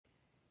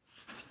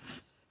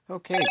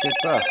Okay, good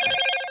luck.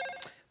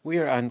 We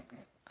are on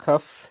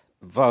Kuf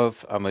Vav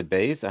Amud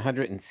Beis,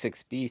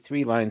 106b,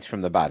 3 lines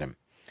from the bottom.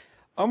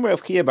 Omer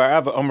of Chia Bar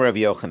Abba, Omer of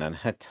Yochanan,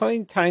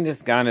 Hatoin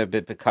Tainis Ganav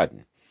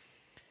B'Pekadin.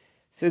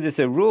 So there's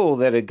a rule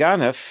that a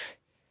Ganaf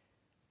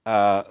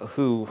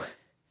who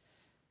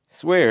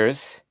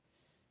swears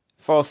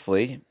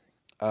falsely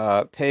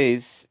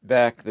pays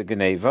back the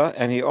Geneva,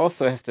 and he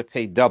also has to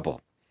pay double.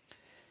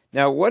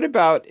 Now, what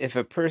about if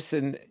a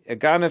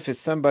Ganaf is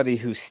somebody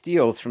who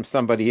steals from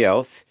somebody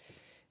else,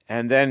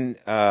 and then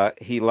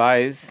he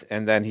lies,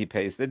 and then he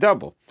pays the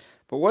double?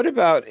 But what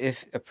about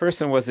if a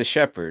person was a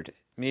shepherd,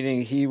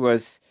 meaning he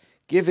was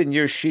given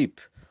your sheep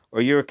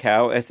or your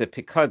cow as a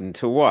pikadon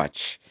to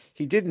watch?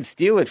 He didn't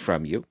steal it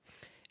from you,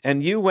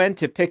 and you went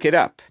to pick it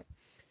up,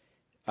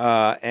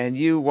 and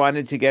you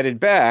wanted to get it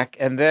back,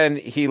 and then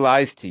he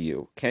lies to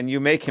you. Can you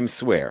make him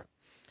swear?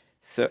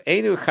 So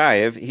Einu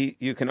Chayev,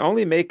 you can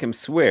only make him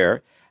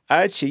swear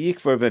ad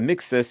sheyikvar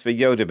b'mixas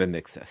v'yoda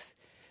b'mixas.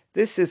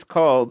 This is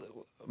called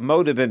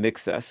moda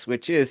b'mixas,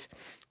 which is,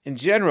 in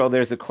general,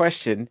 there's a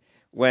question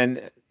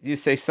when you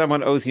say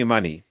someone owes you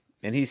money,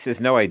 and he says,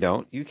 no, I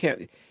don't. You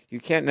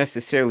can't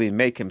necessarily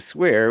make him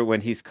swear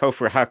when he's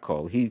kofer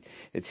hakol.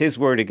 It's his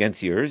word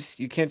against yours.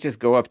 You can't just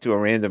go up to a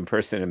random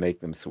person and make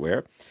them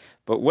swear.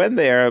 But when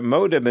they are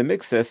moda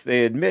b'mixas,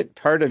 they admit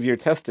part of your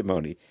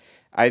testimony.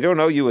 I don't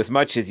owe you as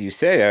much as you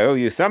say, I owe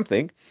you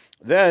something.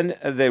 Then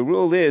the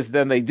rule is,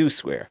 then they do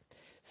swear.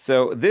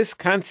 So this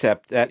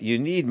concept that you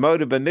need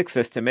moda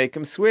b'mixas to make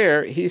him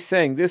swear, he's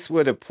saying this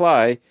would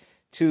apply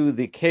to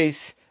the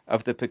case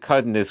of the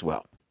pikadon as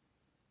well.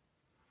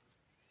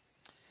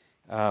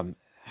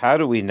 How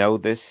do we know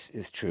this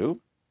is true?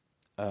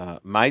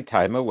 My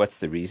timer, what's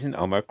the reason?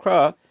 Omar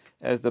Kra,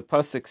 as the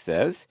pasuk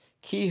says,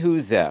 ki hu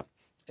zeh.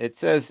 It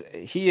says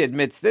he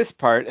admits this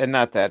part and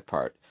not that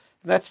part.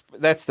 That's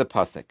the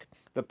pasuk.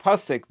 The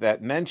pasuk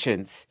that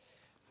mentions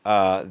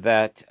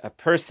that a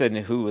person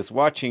who is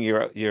watching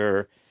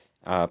your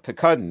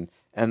pikadon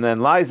and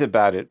then lies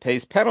about it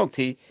pays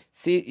penalty.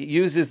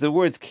 Uses the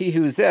words ki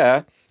hu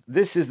zeh.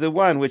 This is the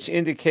one which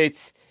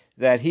indicates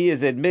that he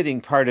is admitting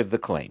part of the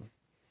claim.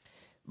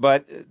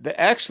 But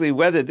actually,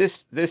 whether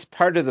this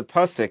part of the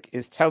pasuk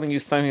is telling you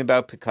something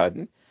about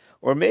pikadon,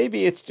 or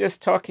maybe it's just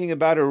talking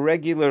about a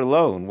regular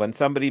loan. When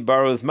somebody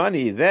borrows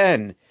money,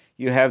 then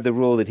you have the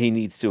rule that he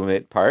needs to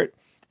admit part.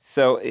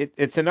 So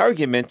it's an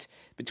argument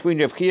between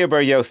Rav Chia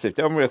Bar Yosef.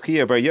 Rav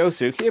Chia Bar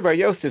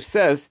Yosef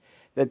says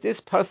that this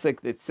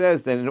pasuk that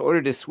says that in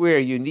order to swear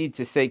you need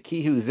to say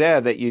ki hu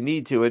zeh, that you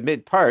need to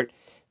admit part,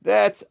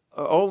 that's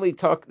only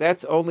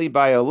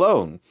by a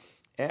loan.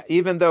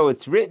 Even though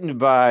it's written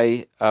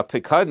by a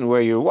pikadon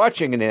where you're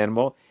watching an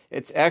animal,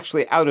 it's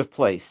actually out of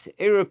place.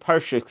 Erev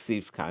Parsha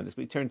Ksiv Kan, as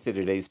we turn to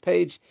today's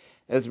page,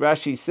 as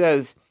Rashi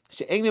says,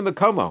 she'einu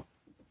makomo.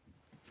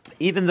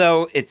 Even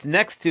though it's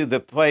next to the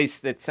place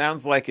that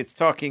sounds like it's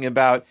talking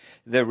about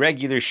the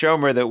regular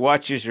shomer that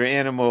watches your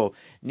animal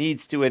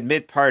needs to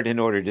admit part in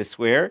order to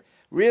swear,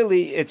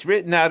 really it's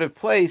written out of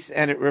place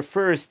and it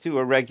refers to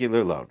a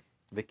regular loan.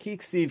 The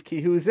kiksiv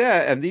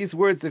kihuzeh, and these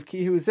words of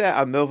kihuzeh,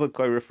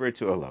 amilvakoi, refer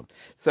to a loan.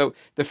 So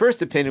the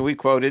first opinion we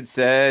quoted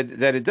said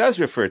that it does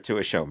refer to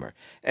a shomer,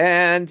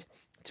 and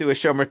to a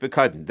shomer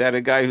pikadon, that a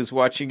guy who's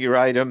watching your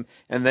item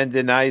and then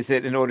denies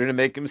it in order to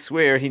make him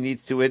swear, he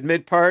needs to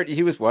admit part.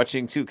 He was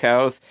watching 2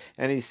 cows,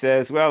 and he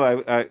says, well,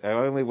 I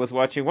only was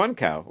watching 1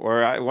 cow,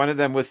 or one of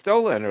them was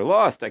stolen or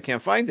lost, I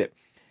can't find it.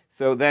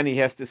 So then he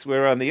has to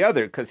swear on the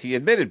other because he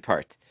admitted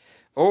part.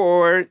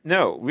 Or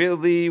no,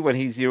 really, when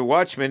he's your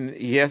watchman,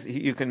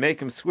 you can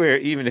make him swear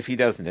even if he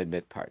doesn't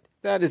admit part.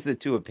 That is the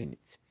 2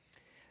 opinions.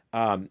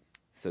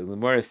 So the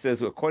Gemara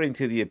says, according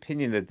to the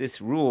opinion that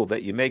this rule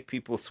that you make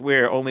people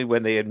swear only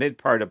when they admit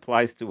part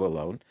applies to a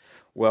loan,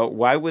 well,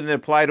 why wouldn't it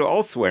apply to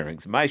all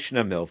swearings?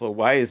 Maishna milva,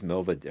 why is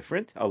milva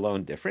different, a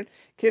loan different?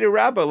 Kida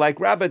Rabba,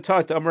 like Rabba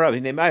taught Amarav,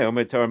 Hinemai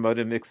Omer Torah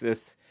Moda Mixis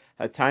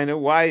Hataina,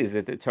 why is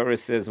it that Torah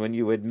says when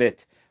you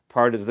admit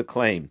part of the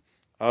claim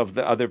of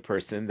the other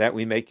person that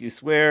we make you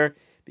swear?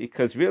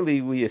 Because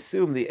really we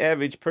assume the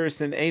average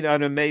person ain't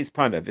on a maze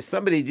panav. If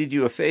somebody did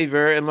you a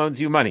favor and loans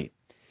you money,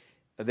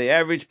 the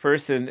average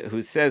person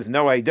who says,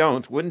 no, I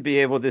don't, wouldn't be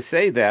able to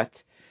say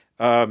that.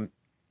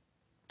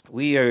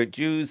 We are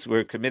Jews,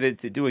 we're committed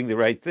to doing the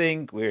right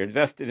thing, we're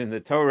invested in the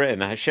Torah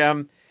and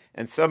Hashem,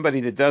 and somebody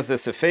that does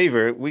us a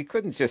favor, we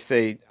couldn't just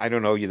say, I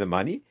don't owe you the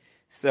money.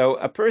 So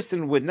a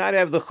person would not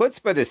have the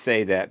chutzpah to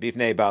say that,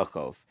 bifnei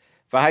balchov.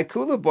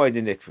 V'haikula boy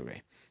de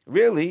nikfere.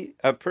 Really,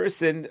 a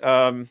person,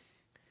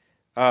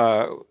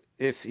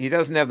 if he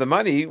doesn't have the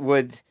money,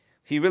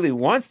 he really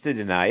wants to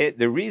deny it.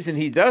 The reason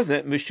he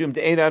doesn't, mishum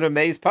de'ein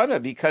meiz pana,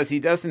 because he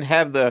doesn't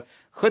have the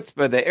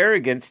chutzpah, the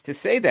arrogance, to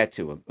say that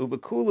to him.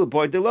 Ubekulu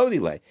boy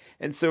delodile.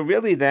 And so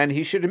really then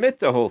he should admit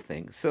the whole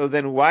thing. So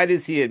then why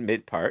does he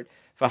admit part?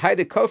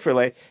 V'haida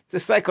kofrele, it's a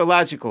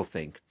psychological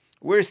thing.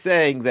 We're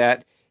saying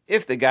that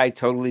if the guy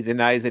totally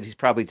denies it, he's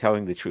probably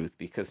telling the truth,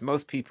 because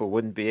most people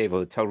wouldn't be able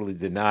to totally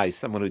deny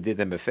someone who did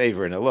them a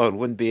favor and a loan,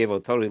 wouldn't be able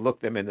to totally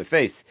look them in the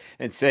face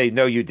and say,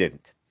 no, you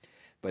didn't.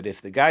 But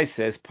if the guy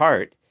says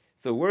part,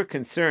 So we're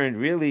concerned,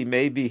 really,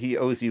 maybe he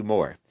owes you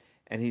more,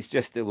 and he's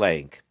just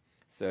delaying.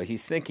 So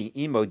he's thinking,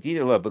 Imo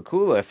dinila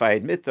bakula, if I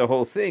admit the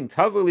whole thing,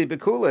 tavuli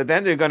bakula,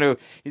 then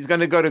he's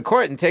gonna go to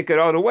court and take it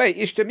all away.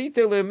 Ishtamita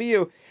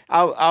lemiu,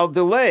 I'll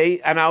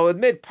delay and I'll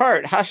admit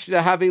part,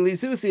 hashda havi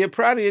lizuzi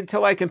aprani,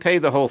 until I can pay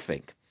the whole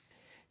thing.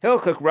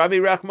 Hilchuk Rabbi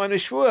Rachman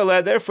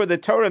Shvuela, therefore the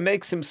Torah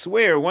makes him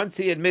swear once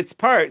he admits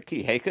part,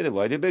 ki hekad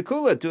eloide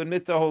bekula, to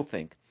admit the whole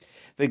thing.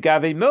 The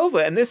Gavi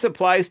Milva, and this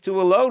applies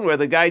to a loan where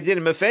the guy did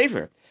him a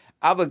favor.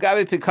 Ava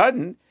Gavi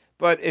Pikadin,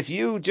 but if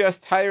you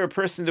just hire a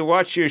person to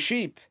watch your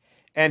sheep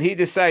and he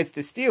decides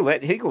to steal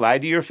it, he can lie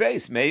to your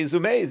face. Meiz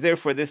umeiz,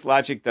 therefore this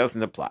logic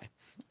doesn't apply.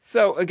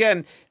 So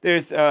again,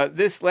 there's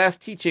this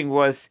last teaching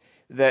was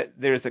that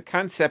there's a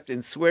concept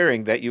in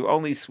swearing that you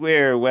only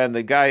swear when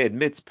the guy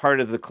admits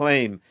part of the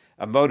claim,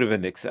 a motive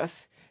in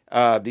excess,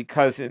 and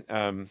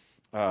the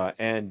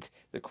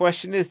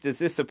question is, does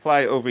this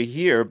apply over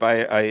here by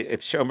a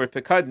shomer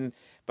pekadin,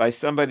 by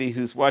somebody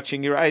who's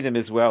watching your item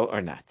as well or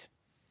not?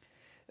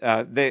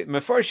 The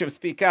Meforshim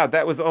speak out.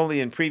 That was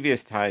only in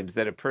previous times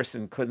that a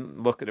person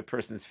couldn't look at a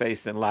person's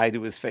face and lie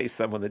to his face,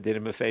 someone that did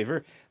him a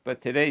favor. But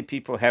today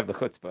people have the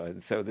chutzpah,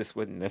 and so this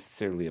wouldn't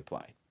necessarily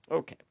apply.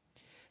 Okay.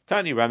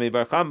 Tani Rami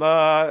Bar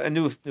Chama, a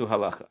new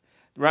halacha.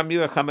 Rami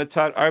Bar Chama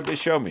taught Arba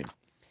Shomrim.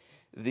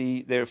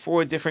 There are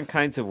four different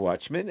kinds of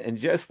watchmen, and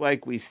just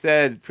like we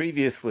said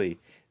previously,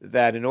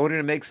 that in order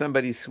to make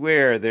somebody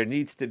swear,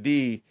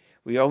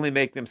 we only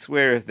make them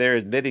swear if they're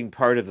admitting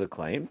part of the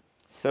claim.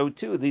 So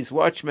too, these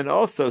watchmen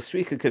also,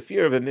 Srika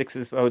Kafir of a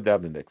mixes,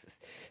 Vahodab mixes.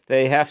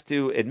 They have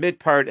to admit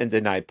part and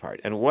deny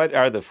part. And what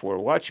are the four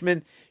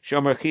watchmen?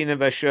 Shomer China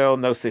Vashel,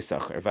 Nosei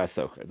Sacher,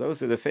 Vasocher.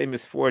 Those are the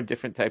famous four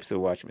different types of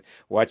watchmen.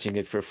 Watching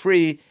it for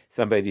free,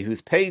 somebody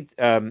who's paid,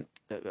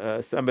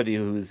 somebody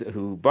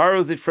who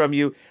borrows it from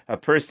you, a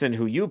person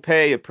who you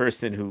pay, a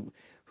person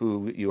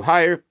who you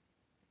hire,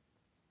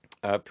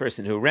 a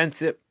person who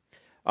rents it.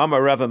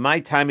 Amar Rava, my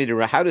time,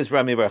 how does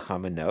Rami Bar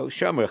Chama know?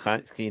 Shomer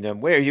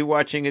Chinam, where are you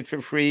watching it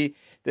for free?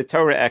 The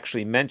Torah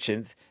actually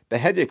mentions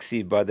Behedek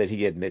Siba that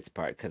he admits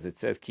part, because it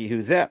says Ki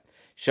Huzeh.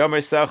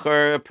 Shomer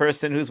Sacher, a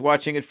person who's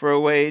watching it for a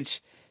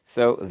wage.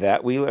 So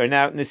that we learn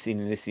out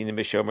Nisina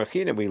B'Shomer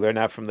Chinam. We learn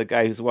out from the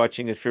guy who's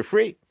watching it for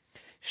free.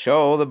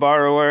 Show the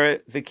borrower,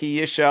 Viki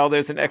Yishal,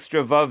 there's an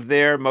extra vav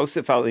there,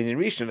 Mosef Alin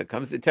Rishon. It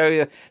comes to tell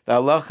you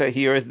the halacha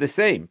here is the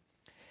same.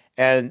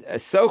 And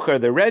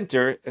socher, the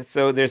renter,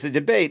 so there's a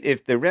debate.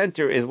 If the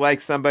renter is like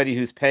somebody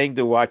who's paying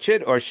to watch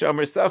it, or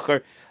shomer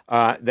socher,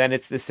 then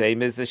it's the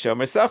same as the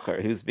shomer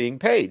socher who's being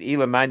paid.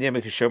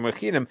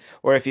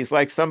 Or if he's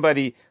like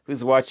somebody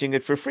who's watching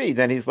it for free,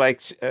 then he's like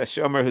a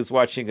shomer who's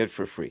watching it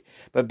for free.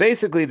 But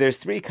basically, there's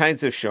three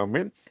kinds of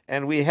shomerim,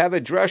 and we have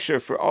a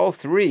drasha for all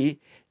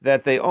three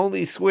that they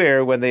only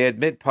swear when they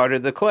admit part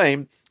of the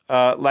claim.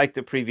 Like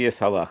the previous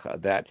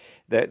halacha, that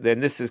then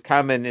this is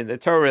common in the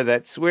Torah,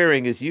 that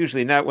swearing is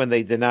usually not when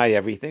they deny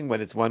everything, when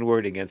it's one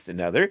word against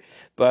another,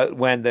 but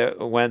when the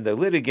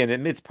litigant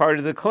admits part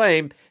of the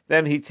claim,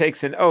 then he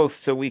takes an oath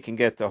so we can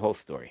get the whole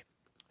story.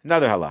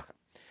 Another halacha.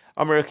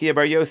 Amar Akiya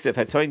Bar Yosef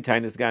hatoin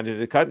tainas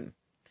ganav v'katan.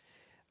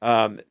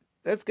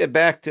 Let's get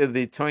back to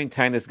the toin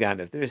tainas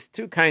ganav. There's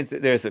two kinds.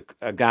 There's a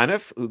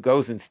ganav who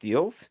goes and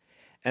steals,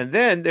 and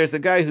then there's a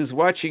guy who's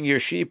watching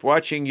your sheep,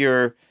 watching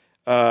your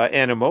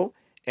animal.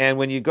 And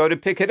when you go to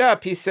pick it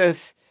up, he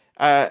says,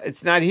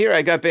 it's not here,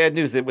 I got bad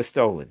news, it was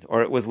stolen,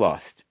 or it was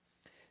lost.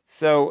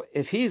 So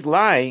if he's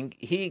lying,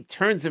 he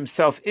turns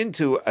himself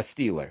into a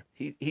stealer.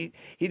 He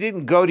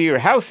didn't go to your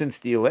house and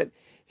steal it.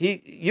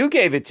 You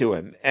gave it to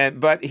him,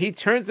 but he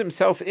turns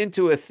himself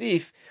into a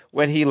thief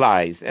when he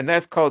lies. And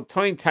that's called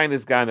toin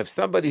tainas ganav,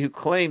 somebody who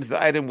claims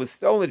the item was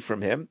stolen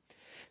from him.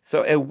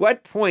 So at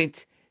what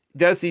point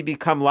does he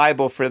become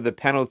liable for the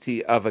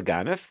penalty of a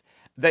ganav?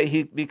 That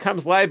he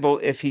becomes liable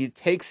if he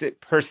takes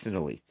it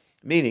personally,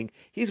 meaning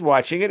he's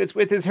watching it, it's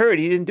with his herd,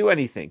 he didn't do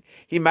anything.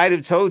 He might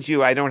have told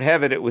you, I don't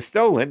have it, it was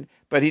stolen,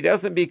 but he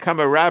doesn't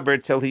become a robber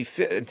until he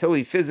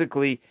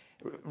physically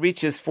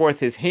reaches forth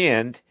his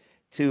hand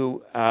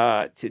to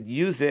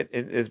use it,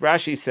 and as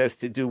Rashi says,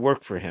 to do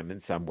work for him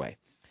in some way.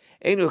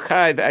 He's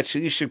at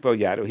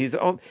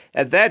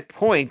that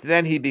point,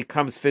 then he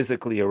becomes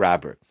physically a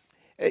robber.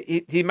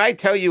 He might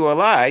tell you a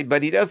lie,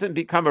 but he doesn't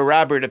become a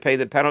robber to pay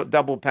the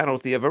double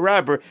penalty of a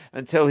robber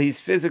until he's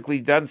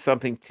physically done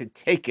something to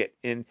take it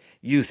and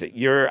use it,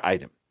 your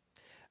item.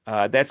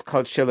 That's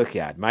called shilach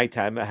yad. My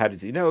time, how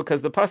does he know?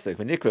 Because the pasuk,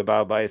 v'nikra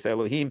ba'al bayis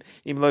Elohim,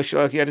 im lo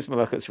shilach yad es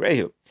malachas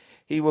rehu.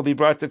 He will be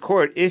brought to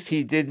court if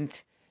he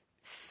didn't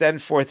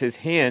send forth his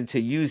hand to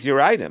use your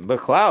item.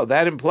 B'chlau,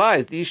 that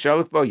implies the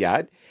shalach bo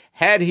yad.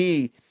 Had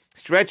he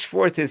stretched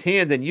forth his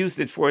hand and used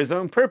it for his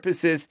own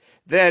purposes,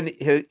 then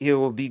he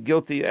will be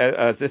guilty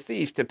as a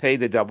thief to pay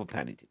the double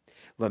penalty.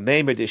 And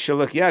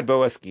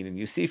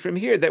you see from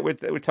here that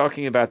we're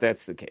talking about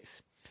that's the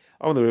case.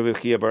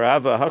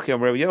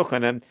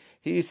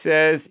 He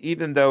says,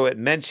 even though it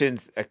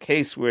mentions a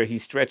case where he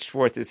stretched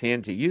forth his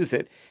hand to use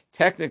it,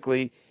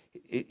 technically,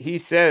 he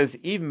says,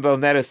 even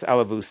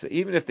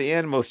if the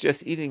animal is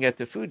just eating at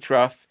the food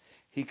trough,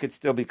 he could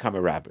still become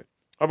a robber.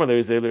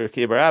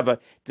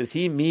 Does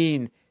he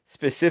mean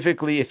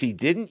specifically if he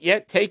didn't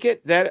yet take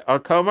it, that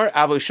Arkomer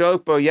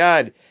Avosholk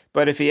Boyad,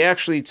 but if he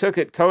actually took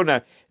it,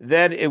 Kona,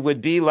 then it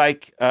would be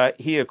like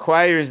he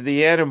acquires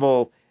the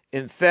animal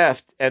in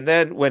theft, and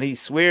then when he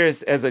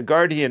swears as a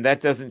guardian,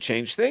 that doesn't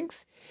change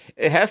things.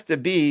 It has to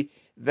be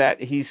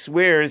that he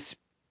swears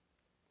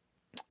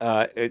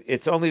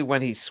it's only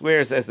when he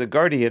swears as the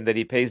guardian that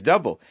he pays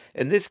double.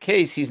 In this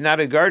case, he's not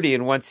a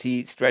guardian once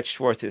he stretched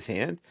forth his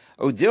hand.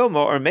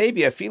 Odilmo, or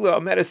maybe Afilo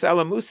Omedes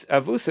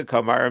Avusa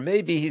Kamar, or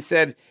maybe he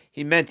said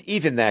he meant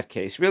even that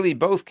case. Really,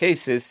 both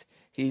cases,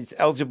 he's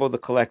eligible to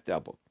collect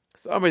double.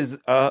 So Amr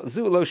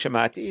Zulo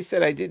Shamati, he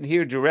said, I didn't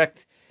hear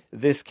direct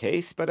this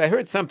case, but I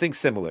heard something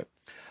similar.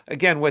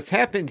 Again, what's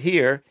happened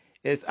here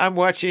is I'm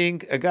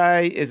watching, a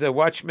guy is a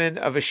watchman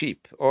of a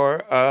sheep,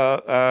 or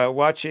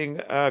watching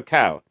a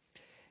cow,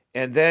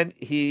 and then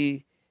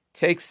he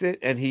takes it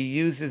and he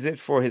uses it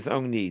for his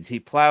own needs. He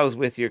plows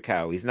with your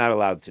cow. He's not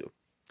allowed to.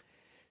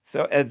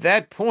 So at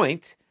that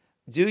point,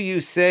 do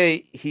you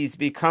say he's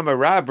become a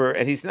robber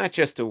and he's not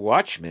just a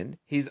watchman,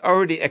 he's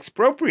already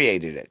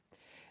expropriated it?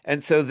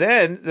 And so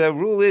then the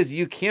rule is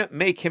you can't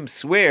make him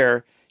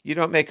swear. You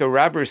don't make a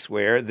robber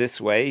swear this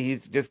way.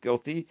 He's just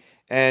guilty.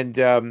 And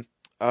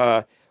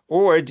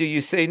or do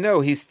you say,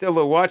 no, he's still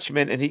a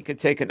watchman and he could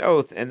take an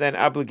oath and then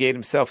obligate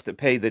himself to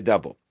pay the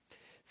double?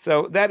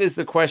 So that is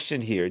the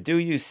question here. Do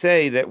you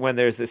say that when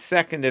there's a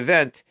second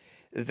event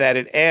that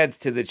it adds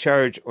to the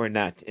charge or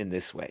not in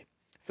this way?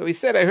 So he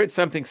said, I heard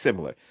something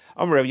similar.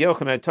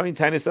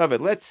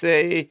 Let's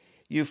say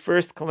you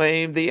first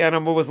claimed the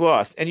animal was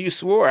lost and you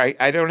swore,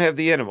 I don't have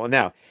the animal.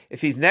 Now,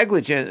 if he's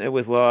negligent and it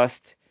was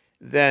lost,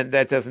 then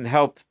that doesn't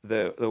help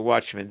the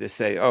watchman to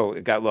say, oh,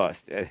 it got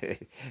lost.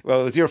 Well,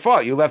 it was your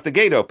fault. You left the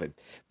gate open.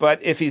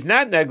 But if he's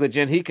not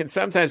negligent, he can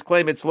sometimes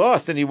claim it's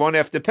lost and he won't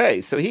have to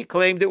pay. So he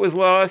claimed it was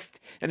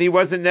lost and he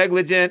wasn't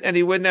negligent and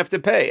he wouldn't have to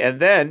pay. And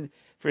then,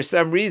 for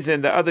some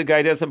reason, the other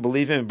guy doesn't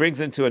believe him and brings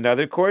him to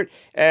another court.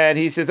 And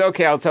he says,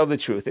 okay, I'll tell the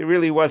truth. It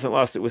really wasn't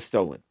lost. It was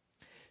stolen.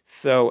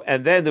 So,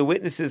 and then the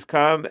witnesses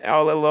come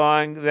all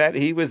along that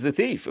he was the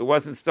thief. It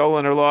wasn't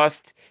stolen or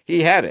lost.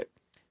 He had it.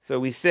 So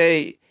we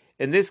say,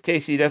 in this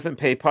case, he doesn't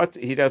pay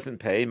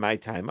my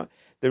timer.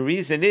 The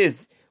reason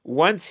is,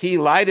 once he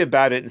lied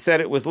about it and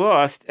said it was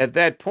lost, at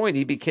that point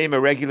he became a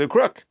regular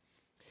crook,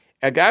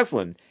 a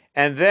goslin,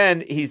 and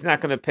then he's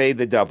not going to pay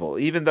the double,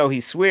 even though he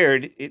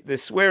sweared. The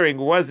swearing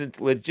wasn't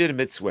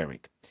legitimate swearing.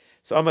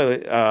 So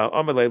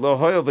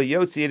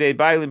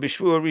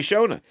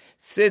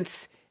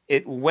since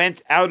it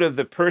went out of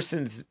the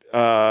person's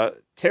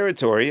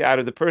territory, out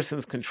of the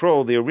person's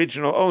control, the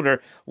original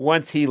owner,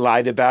 once he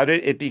lied about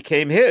it, it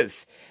became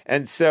his.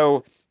 And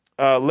so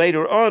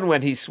later on,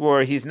 when he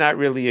swore, he's not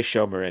really a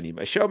shomer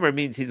anymore. A shomer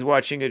means he's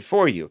watching it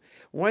for you.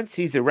 Once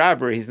he's a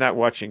robber, he's not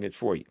watching it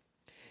for you.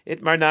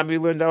 It Marnami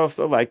learned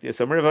also like this.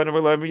 First,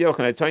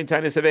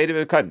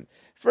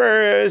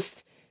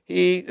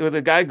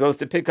 the guy goes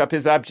to pick up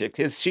his object,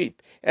 his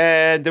sheep,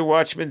 and the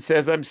watchman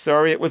says, "I'm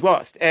sorry, it was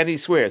lost," and he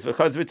swears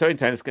because of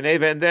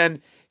and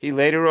then he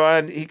later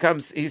on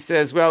he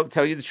says, "Well,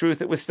 tell you the truth,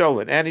 it was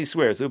stolen," and he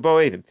swears.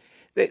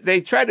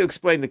 They try to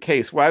explain the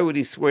case. Why would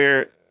he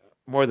swear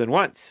more than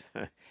once?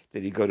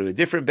 Did he go to a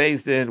different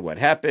Beis Din? What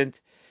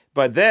happened?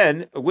 But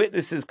then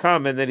witnesses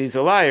come and then he's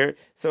a liar.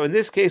 So in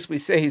this case, we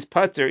say he's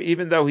putter,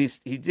 even though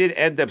he did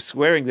end up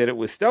swearing that it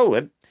was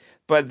stolen.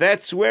 But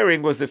that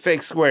swearing was a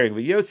fake swearing.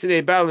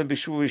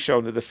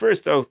 The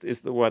first oath is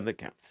the one that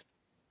counts.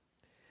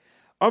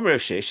 Omer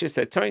of Sheshis,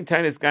 that Toin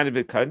Tain is going to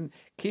be cut,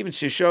 Kivin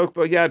Shishok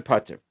Boyad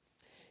Putter.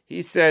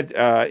 He said,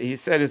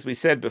 as we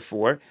said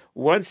before,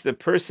 once the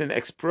person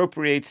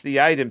expropriates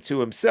the item to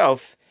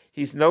himself,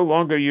 he's no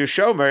longer your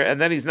shomer,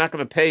 and then he's not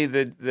going to pay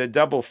the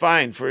double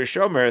fine for a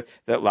shomer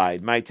that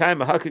lied. My time,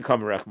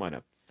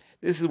 Rachmana.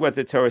 This is what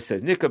the Torah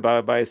says.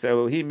 Nikabah by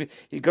Elohim,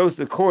 he goes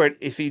to court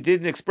if he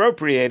didn't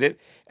expropriate it,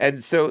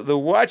 and so the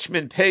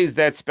watchman pays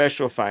that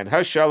special fine.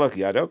 Hashalach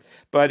yado.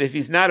 But if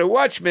he's not a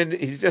watchman,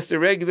 he's just a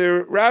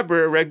regular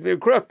robber, a regular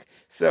crook.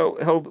 So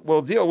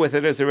we'll deal with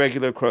it as a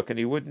regular crook, and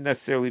he wouldn't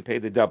necessarily pay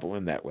the double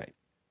in that way.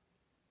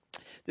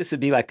 This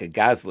would be like a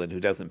goslin who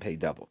doesn't pay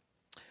double.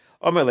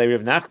 Omerle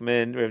Rav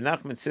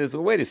Nachman says,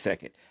 well, wait a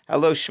second.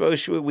 Hello,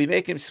 Shvo, we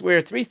make him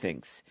swear three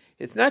things.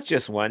 It's not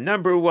just one.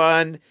 Number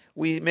one,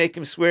 we make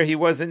him swear he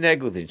wasn't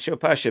negligent.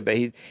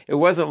 Shopasha, it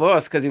wasn't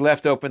lost because he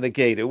left open the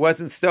gate. It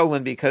wasn't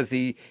stolen because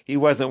he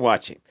wasn't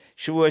watching.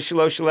 Shvua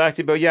shelo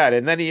shalachti boyad,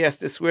 and then he has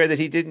to swear that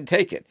he didn't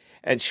take it.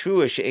 And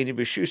shvua she'eni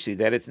b'shushi,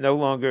 that it's no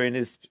longer in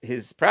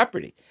his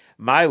property.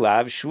 My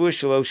love, shvua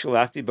shelo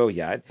shalachti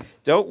boyad.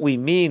 Don't we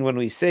mean when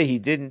we say he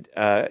didn't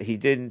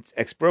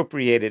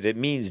expropriate it? It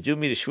means do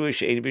me the shvua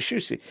she'eni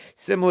b'shushi,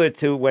 similar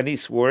to when he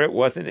swore it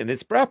wasn't in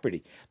his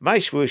property. My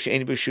shvua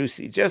she'eni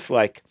b'shushi, just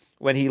like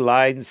when he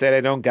lied and said,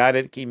 I don't got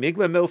it. Ki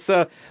migla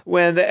milsa,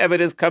 when the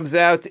evidence comes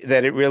out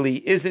that it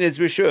really isn't his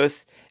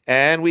rishus,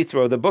 and we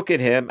throw the book at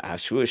him.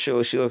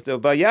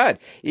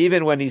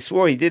 Even when he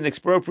swore he didn't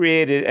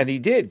expropriate it, and he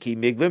did. Ki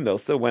migla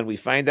milsa, when we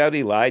find out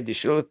he lied, the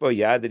shiluk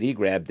boyad, that he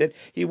grabbed it,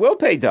 he will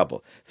pay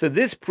double. So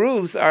this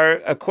proves our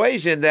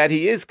equation that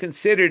he is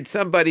considered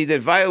somebody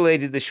that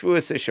violated the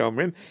shvuas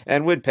hashomrim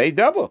and would pay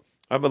double.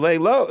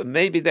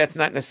 Maybe that's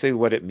not necessarily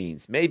what it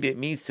means. Maybe it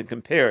means to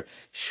compare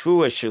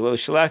shvua shelo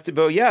shalachti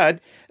boyad,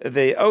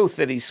 the oath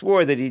that he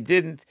swore that he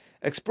didn't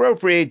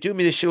expropriate,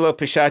 dumi to shelo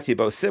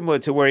pishatibo, similar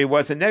to where he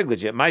wasn't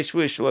negligent. My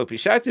shvua shelo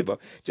pishatibo,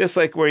 just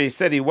like where he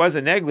said he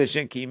wasn't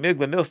negligent, ki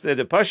migla milsta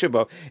de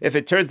pashabo. If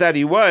it turns out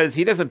he was,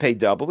 he doesn't pay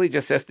double. He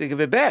just has to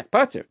give it back.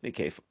 Pater,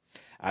 mikefo.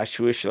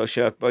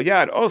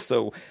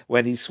 Also,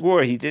 when he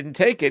swore he didn't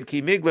take it,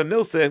 ki migla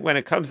milsa, when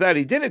it comes out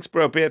he didn't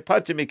expropriate,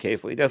 pater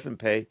mikefo. He doesn't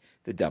pay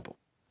the double.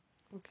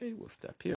 Okay, we'll stop here.